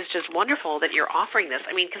is just wonderful that you're offering this.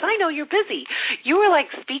 Because I know you're busy. You were like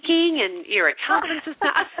speaking and you're at conferences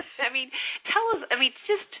now. Tell us,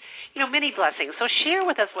 just, many blessings. So share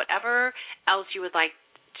with us whatever else you would like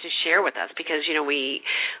to share with us, because,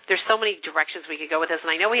 there's so many directions we could go with this, and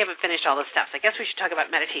I know we haven't finished all the steps. I guess we should talk about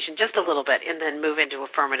meditation just a little bit and then move into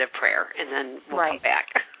affirmative prayer, and then we'll come back.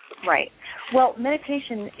 Right. Well,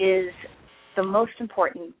 meditation is the most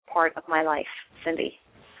important part of my life, Cindy.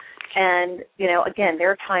 And, again,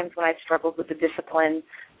 there are times when I've struggled with the discipline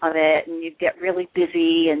of it, and you get really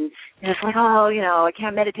busy, and it's like, oh, I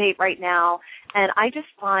can't meditate right now. And I just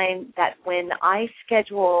find that when I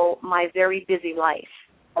schedule my very busy life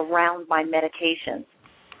around my meditations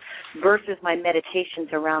versus my meditations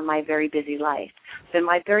around my very busy life, then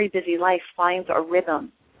my very busy life finds a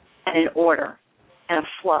rhythm and an order and a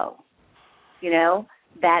flow,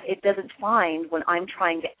 that it doesn't find when I'm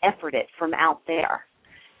trying to effort it from out there.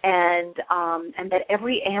 And that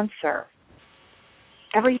every answer,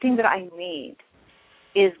 everything that I need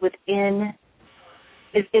is within,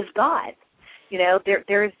 is God.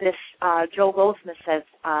 There is this, Joel Goldsmith says,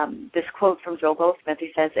 this quote from Joel Goldsmith,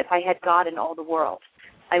 he says, if I had God in all the world,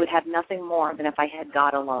 I would have nothing more than if I had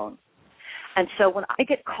God alone. And so when I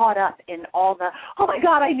get caught up in all the, oh, my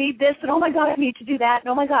God, I need this, and oh, my God, I need to do that, and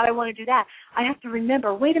oh, my God, I want to do that, I have to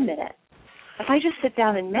remember, wait a minute. If I just sit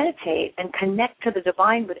down and meditate and connect to the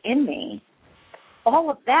divine within me, all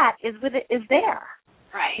of that is there.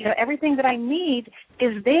 Right. Everything that I need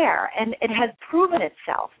is there, and it has proven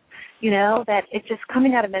itself, that it's just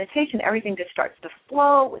coming out of meditation, everything just starts to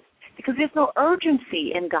flow because there's no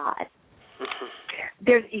urgency in God. Mm-hmm.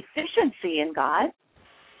 There's efficiency in God,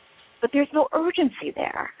 but there's no urgency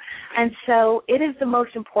there. And so it is the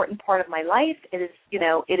most important part of my life. It is,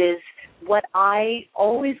 it is what I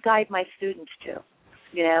always guide my students to.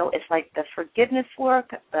 It's like the forgiveness work,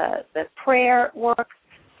 the prayer work,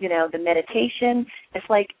 the meditation. It's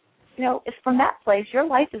like, it's from that place your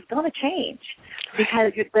life is going to change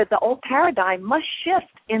because the old paradigm must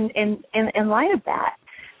shift in light of that,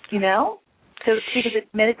 So because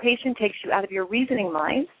meditation takes you out of your reasoning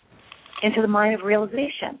mind into the mind of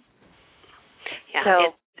realization. Yeah,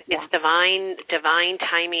 so, it's divine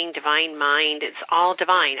timing, divine mind. It's all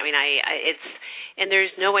divine. I mean, and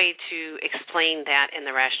there's no way to explain that in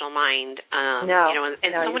the rational mind.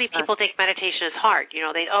 So many people think meditation is hard.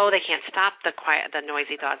 They can't stop the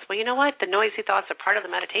noisy thoughts. Well, you know what? The noisy thoughts are part of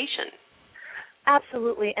the meditation.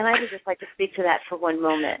 Absolutely, and I would just like to speak to that for one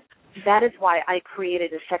moment. That is why I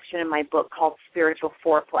created a section in my book called Spiritual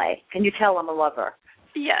Foreplay. Can you tell I'm a lover?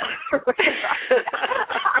 Yes.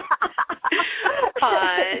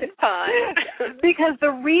 Fun. Because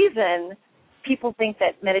the reason people think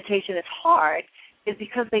that meditation is hard is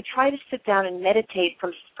because they try to sit down and meditate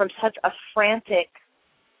from such a frantic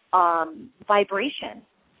vibration.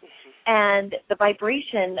 And the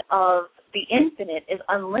vibration of the infinite is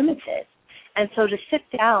unlimited. And so to sit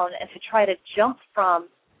down and to try to jump from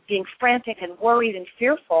being frantic and worried and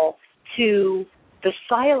fearful to the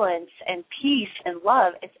silence and peace and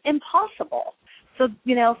love, it's impossible. So,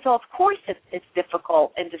 so of course it's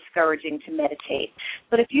difficult and discouraging to meditate.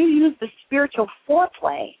 But if you use the spiritual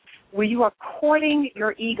foreplay where you are courting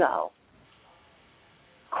your ego,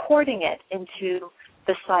 courting it into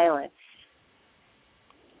the silence,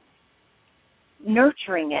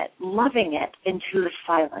 nurturing it, loving it into the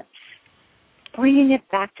silence, bringing it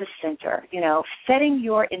back to center, setting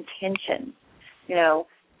your intention,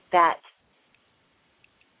 that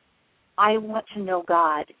I want to know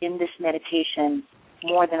God in this meditation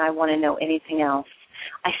more than I want to know anything else.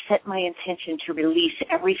 I set my intention to release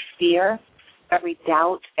every fear, every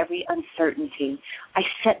doubt, every uncertainty. I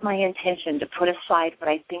set my intention to put aside what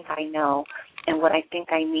I think I know and what I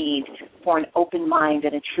think I need for an open mind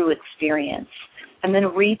and a true experience. And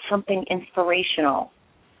then read something inspirational.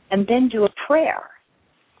 And then do a prayer.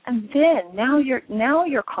 And then now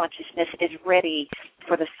your consciousness is ready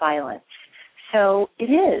for the silence. So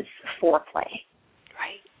it is foreplay.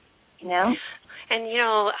 Right. And,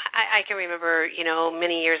 I can remember,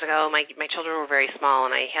 many years ago, my children were very small,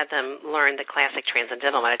 and I had them learn the classic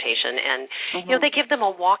transcendental meditation. And, they give them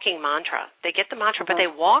a walking mantra. They get the mantra, but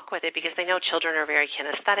they walk with it because they know children are very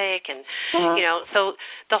kinesthetic. And, so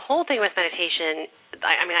the whole thing with meditation,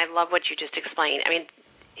 I love what you just explained.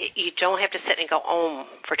 You don't have to sit and go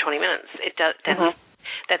for 20 minutes. It does.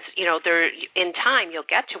 That's there in time you'll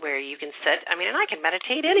get to where you can sit. And I can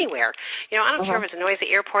meditate anywhere. I don't care if it's a noisy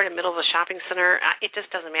airport in the middle of a shopping center. It just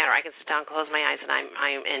doesn't matter. I can sit down, close my eyes, and I'm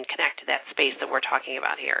and connect to that space that we're talking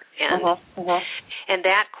about here. And and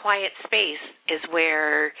that quiet space is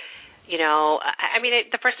where.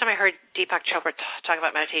 The first time I heard Deepak Chopra talk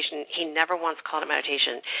about meditation, he never once called it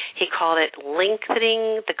meditation. He called it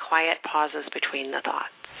lengthening the quiet pauses between the thoughts.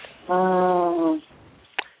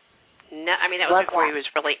 No, I mean, that was before he was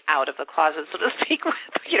really out of the closet, so to speak.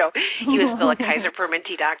 He was still a Kaiser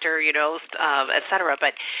Permanente doctor, et cetera.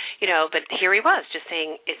 But here he was, just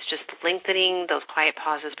saying it's just lengthening those quiet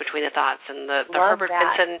pauses between the thoughts, and the Herbert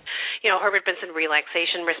Benson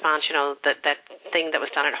relaxation response, that thing that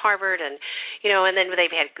was done at Harvard, and then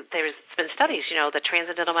there's been studies, the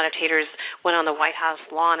transcendental meditators went on the White House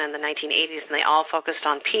lawn in the 1980s, and they all focused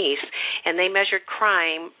on peace, and they measured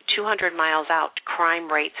crime 200 miles out.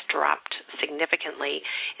 Crime rates dropped significantly,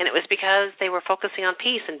 and it was because they were focusing on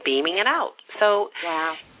peace and beaming it out. So,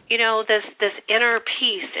 wow. This inner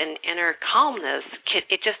peace and inner calmness,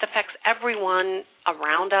 it just affects everyone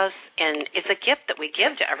around us, and it's a gift that we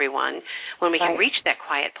give to everyone when we can reach that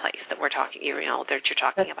quiet place that we're talking, that you're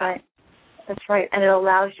talking about. Right. That's right, and it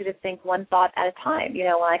allows you to think one thought at a time. When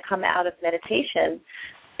I come out of meditation,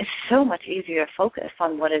 it's so much easier to focus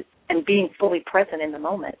on and being fully present in the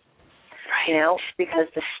moment. Right. Because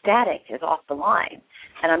the static is off the line,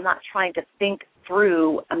 and I'm not trying to think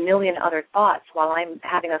through a million other thoughts while I'm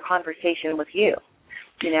having a conversation with you.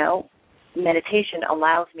 Meditation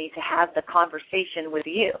allows me to have the conversation with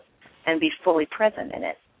you and be fully present in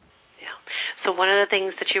it. Yeah. So one of the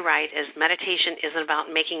things that you write is meditation isn't about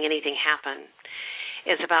making anything happen.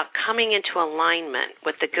 It's about coming into alignment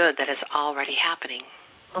with the good that is already happening.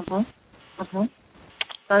 It's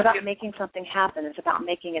not about making something happen. It's about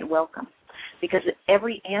making it welcome. Because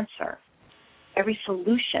every answer, every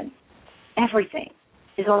solution, everything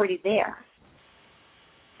is already there.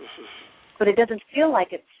 But it doesn't feel like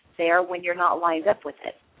it's there when you're not lined up with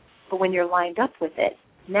it. But when you're lined up with it,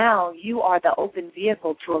 now you are the open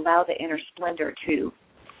vehicle to allow the inner splendor to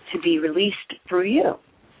be released through you.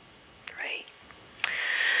 Right.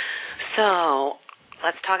 So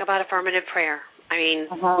let's talk about affirmative prayer. I mean,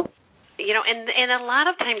 and a lot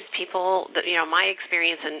of times people, my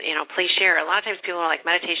experience, and please share. A lot of times people are like,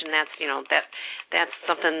 meditation, that's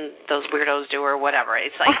something those weirdos do or whatever.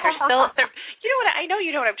 It's like I know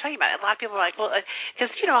you know what I'm talking about. A lot of people are like, well,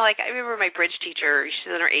 because I remember my bridge teacher.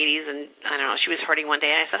 She's in her 80s, and I don't know, she was hurting one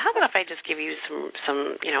day, and I said, how about if I just give you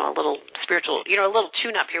some a little spiritual, a little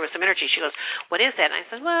tune up here with some energy? She goes, what is that? And I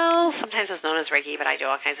said, well, sometimes it's known as Reiki, but I do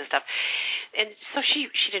all kinds of stuff. And so she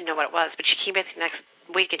didn't know what it was, but she came back the next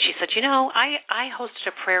week and she said, I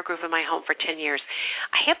hosted a prayer group in my home for 10 years.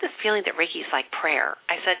 I have this feeling that Reiki is like prayer.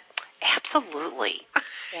 I said, absolutely.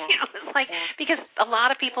 Yeah. It's like, because a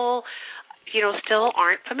lot of people, still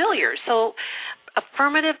aren't familiar. So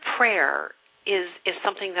affirmative prayer is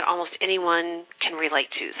something that almost anyone can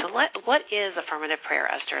relate to. So what is affirmative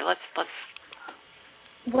prayer, Esther? Let's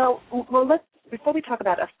before we talk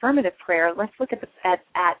about affirmative prayer, let's look at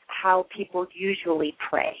how people usually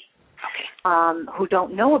pray. Okay. Who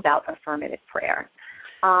don't know about affirmative prayer.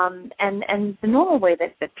 And the normal way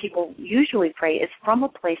that people usually pray is from a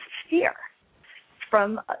place of fear,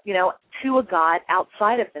 from, to a God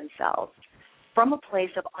outside of themselves, from a place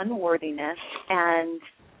of unworthiness and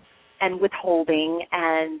withholding,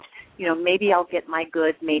 and, maybe I'll get my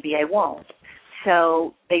good, maybe I won't.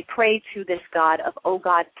 So they pray to this God of, oh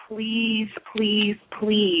God, please, please,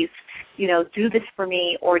 please, do this for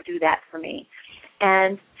me or do that for me.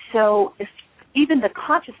 And so if even the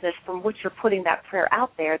consciousness from which you're putting that prayer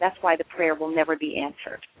out there, that's why the prayer will never be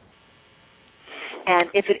answered. And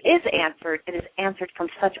if it is answered from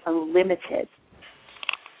such a limited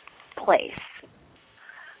place.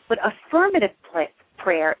 But affirmative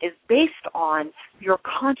prayer is based on your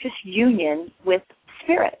conscious union with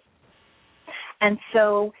Spirit. And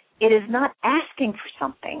so it is not asking for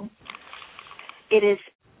something. It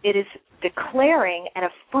is declaring and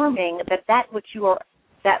affirming that which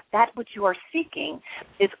you are seeking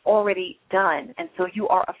is already done. And so you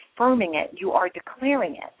are affirming it. You are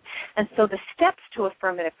declaring it. And so the steps to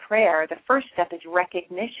affirmative prayer, the first step is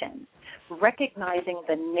recognition, recognizing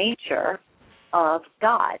the nature of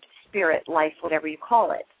God, Spirit, life, whatever you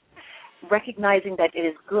call it, recognizing that it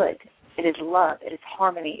is good, it is love, it is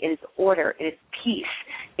harmony, it is order, it is peace,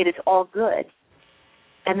 it is all good.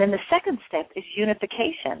 And then the second step is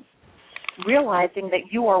unification, realizing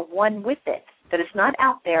that you are one with it, that it's not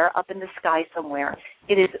out there up in the sky somewhere.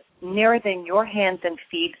 It is nearer than your hands and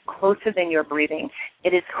feet, closer than your breathing.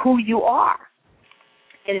 It is who you are.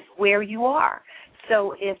 It is where you are.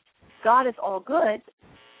 So if God is all good,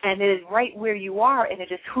 and it is right where you are, and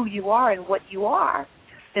it is who you are and what you are,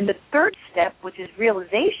 then the third step, which is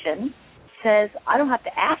realization, says, I don't have to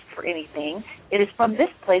ask for anything. It is from this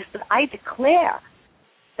place that I declare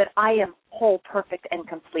that I am whole, perfect, and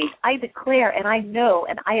complete. I declare and I know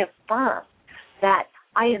and I affirm that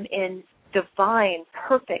I am in divine,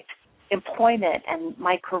 perfect employment, and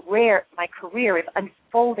my career is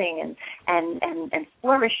unfolding and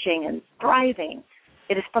flourishing and thriving.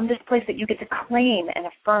 It is from this place that you get to claim and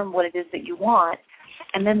affirm what it is that you want.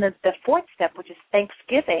 And then the fourth step, which is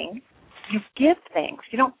thanksgiving, you give thanks.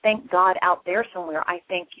 You don't thank God out there somewhere. I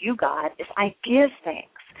thank you, God. It's I give thanks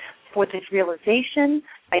for this realization.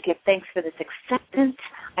 I give thanks for this acceptance.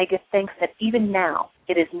 I give thanks that even now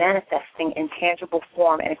it is manifesting in tangible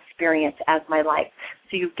form and experience as my life.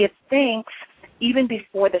 So you give thanks even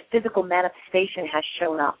before the physical manifestation has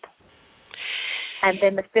shown up. And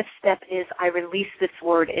then the fifth step is I release this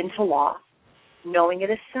word into law, knowing it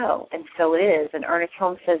is so, and so it is. And Ernest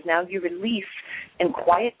Holmes says, now you release in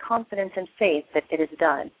quiet confidence and faith that it is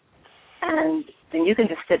done. And then you can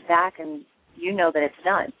just sit back and you know that it's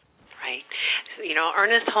done. Right. You know,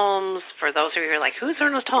 Ernest Holmes, for those of you who are like, who's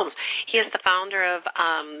Ernest Holmes? He is the founder of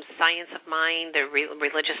Science of Mind, the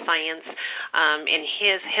religious science, and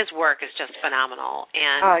his work is just phenomenal.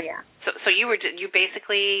 And oh, yeah. So you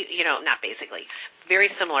basically, not basically, very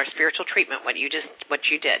similar spiritual treatment, what you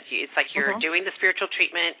did. It's like you're doing the spiritual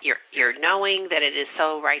treatment, you're knowing that it is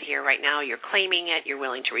so right here, right now, you're claiming it, you're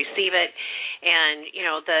willing to receive it. And,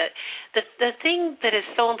 the thing that is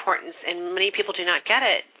so important, and many people do not get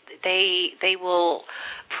it, they will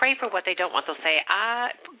pray for what they don't want. They'll say,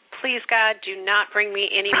 please, God, do not bring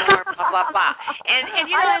me any more, blah, blah, blah. And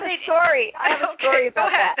I have a story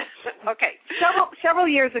about that. Okay. Several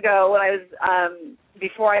years ago, when I was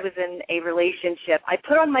before I was in a relationship, I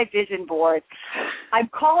put on my vision board, I'm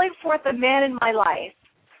calling forth a man in my life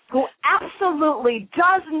who absolutely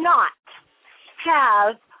does not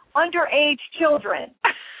have underage children.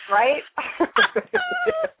 Right?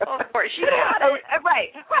 Of course you got it. Right.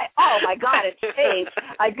 Oh, my God, it's fake.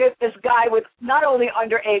 I get this guy with not only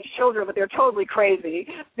underage children, but they're totally crazy.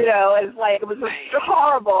 It's like, it was just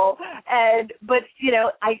horrible. But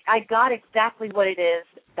I got exactly what it is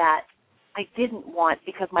that I didn't want,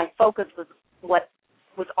 because my focus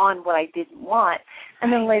was on what I didn't want.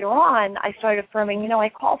 And then later on, I started affirming, I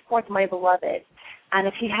call forth my beloved. And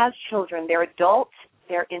if he has children, they're adults,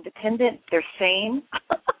 they're independent, they're sane,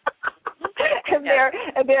 and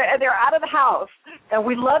they're out of the house. And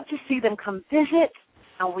we love to see them come visit,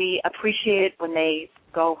 and we appreciate it when they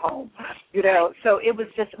go home. So it was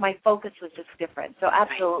just, my focus was just different. So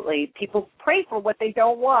absolutely, people pray for what they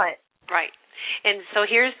don't want. Right. And so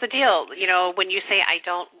here's the deal. When you say I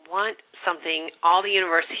don't want something, all the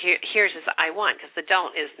universe hears is I want, because the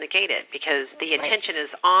don't is negated, because the attention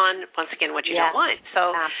is on, once again, what you don't want.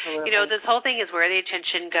 So, absolutely. This whole thing is where the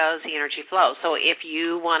attention goes, the energy flows. So if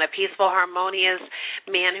you want a peaceful, harmonious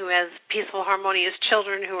man who has peaceful, harmonious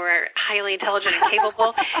children who are highly intelligent and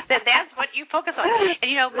capable, then that's what you focus on. And,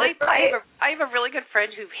 I have a really good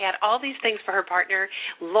friend who had all these things for her partner,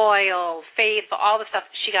 loyal, faithful, all the stuff.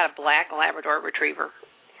 She got a black Labrador Retriever.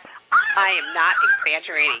 I am not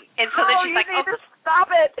exaggerating. And so then she's like, "Oh, stop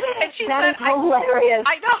it!" And she that said, is hilarious.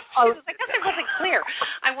 I know. She was like, "I guess it wasn't clear.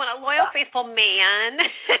 I want a loyal, faithful man."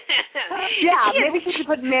 Maybe she should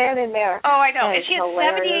put man in there. Oh, I know. And she had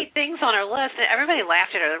hilarious. 78 things on her list, and everybody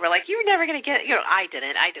laughed at her. They were like, "You're never going to get it." I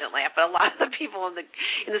didn't laugh, but a lot of the people in the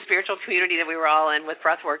spiritual community that we were all in with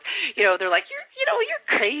breathwork, they're like, "You're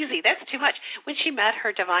crazy. That's too much." When she met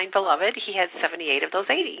her divine beloved, he had 78 of those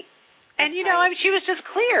 80. And, she was just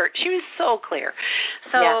clear. She was so clear.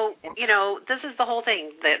 So, this is the whole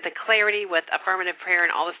thing, the clarity with affirmative prayer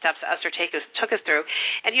and all the steps Esther took us through.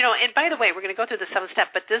 And, and by the way, we're going to go through the 7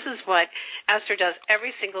 steps, but this is what Esther does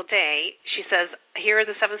every single day. She says, here are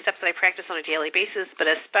the 7 steps that I practice on a daily basis, but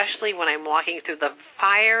especially when I'm walking through the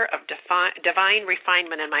fire of divine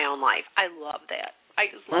refinement in my own life. I love that. I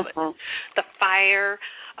just love it. The fire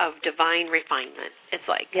of divine refinement. It's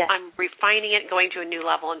like I'm refining it, going to a new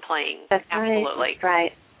level and playing. That's absolutely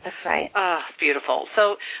right. That's right. Oh, beautiful.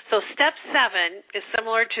 So step 7 is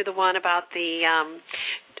similar to the one about the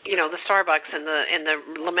the Starbucks and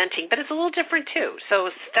the lamenting, but it's a little different too. So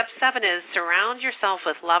step 7 is surround yourself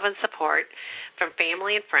with love and support from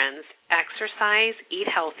family and friends. Exercise, eat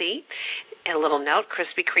healthy. And a little note,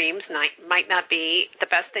 Krispy Kremes might not be the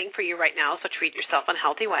best thing for you right now, so treat yourself in a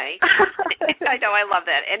healthy way. I know, I love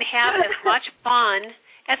that. And have as much fun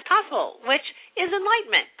as possible, which is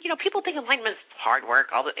enlightenment. People think enlightenment is hard work.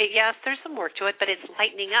 Yes, there's some work to it, but it's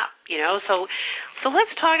lightening up, So let's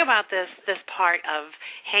talk about this part of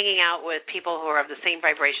hanging out with people who are of the same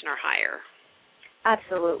vibration or higher.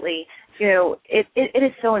 Absolutely. It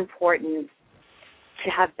is so important to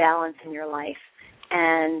have balance in your life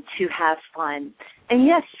and to have fun. And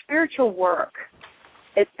yes, spiritual work.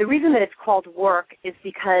 The reason that it's called work is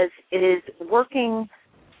because it is working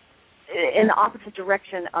in the opposite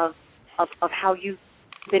direction of how you've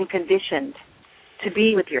been conditioned to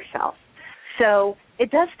be with yourself. So it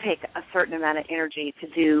does take a certain amount of energy to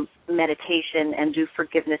do meditation and do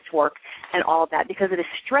forgiveness work and all of that, because it is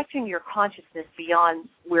stretching your consciousness beyond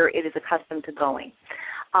where it is accustomed to going.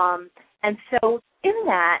 And so in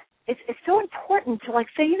that, it's so important to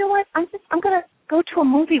say, you know what, I'm going to go to a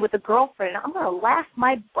movie with a girlfriend. I'm going to laugh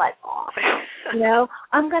my butt off.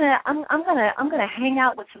 I'm going to hang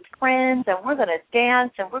out with some friends, and we're going to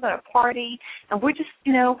dance, and we're going to party, and we're just,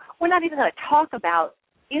 we're not even going to talk about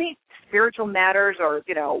any spiritual matters or,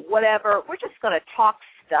 whatever. We're just going to talk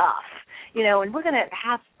stuff, and we're going to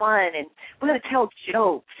have fun, and we're going to tell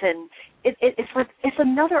jokes, and it's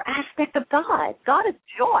another aspect of God. God is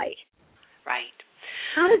joy. Right.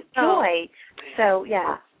 God is joy. So,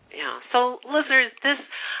 yeah. Yeah. So, listeners, this,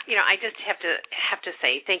 I just have to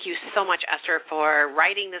say thank you so much, Esther, for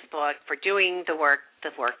writing this book, for doing the work,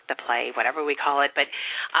 the play, whatever we call it. But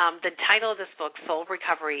the title of this book, Soul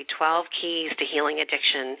Recovery, 12 Keys to Healing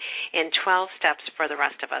Addiction and 12 Steps for the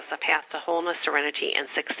Rest of Us, A Path to Wholeness, Serenity,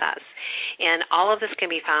 and Success. And all of this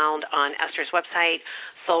can be found on Esther's website,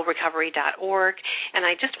 soulrecovery.org. And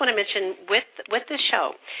I just want to mention with this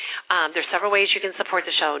show, there's several ways you can support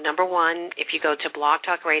the show. Number one, if you go to Blog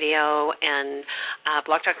Talk Radio and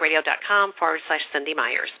blogtalkradio.com/Cindy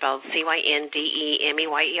Meyer, spelled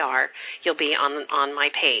CYNDEMEYER, you'll be on my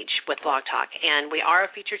page with Blog Talk. And we are a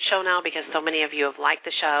featured show now because so many of you have liked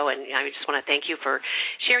the show, and I just want to thank you for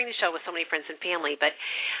sharing the show with so many friends and family. But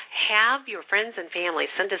have your friends and family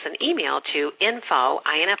send us an email to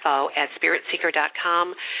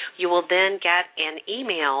info@spiritseeker.com. You will then get an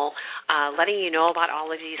email letting you know about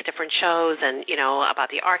all of these different shows and, about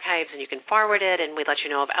the archives, and you can forward it, and we let you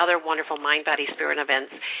know of other wonderful Mind, Body, Spirit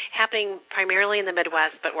events happening primarily in the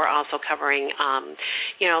Midwest, but we're also covering,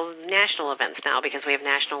 national events now because we have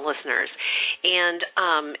national listeners. And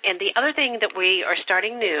the other thing that we are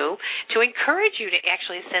starting new to encourage you to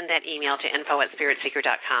actually send that email to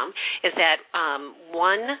info@spiritseeker.com is that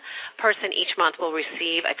one person each month will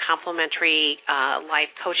receive a complimentary life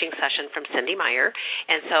coaching session from Cindy Meyer.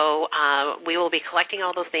 And so we will be collecting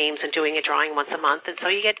all those names and doing a drawing once a month. And so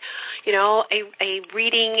you get, a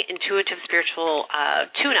reading, intuitive, spiritual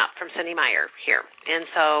tune-up from Cindy Meyer here. And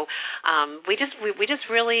so we just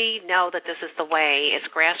really know that this is the way. It's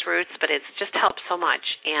grassroots, but it's just helped so much.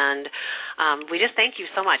 And we just thank you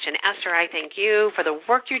so much. And Esther, I thank you for the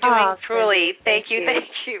work you're doing. Truly, thank you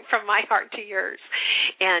from my heart to yours.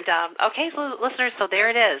 And okay, so listeners, so there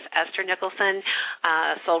it is, Esther Nicholson,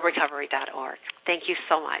 soulrecovery.org. Thank you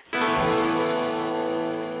so much.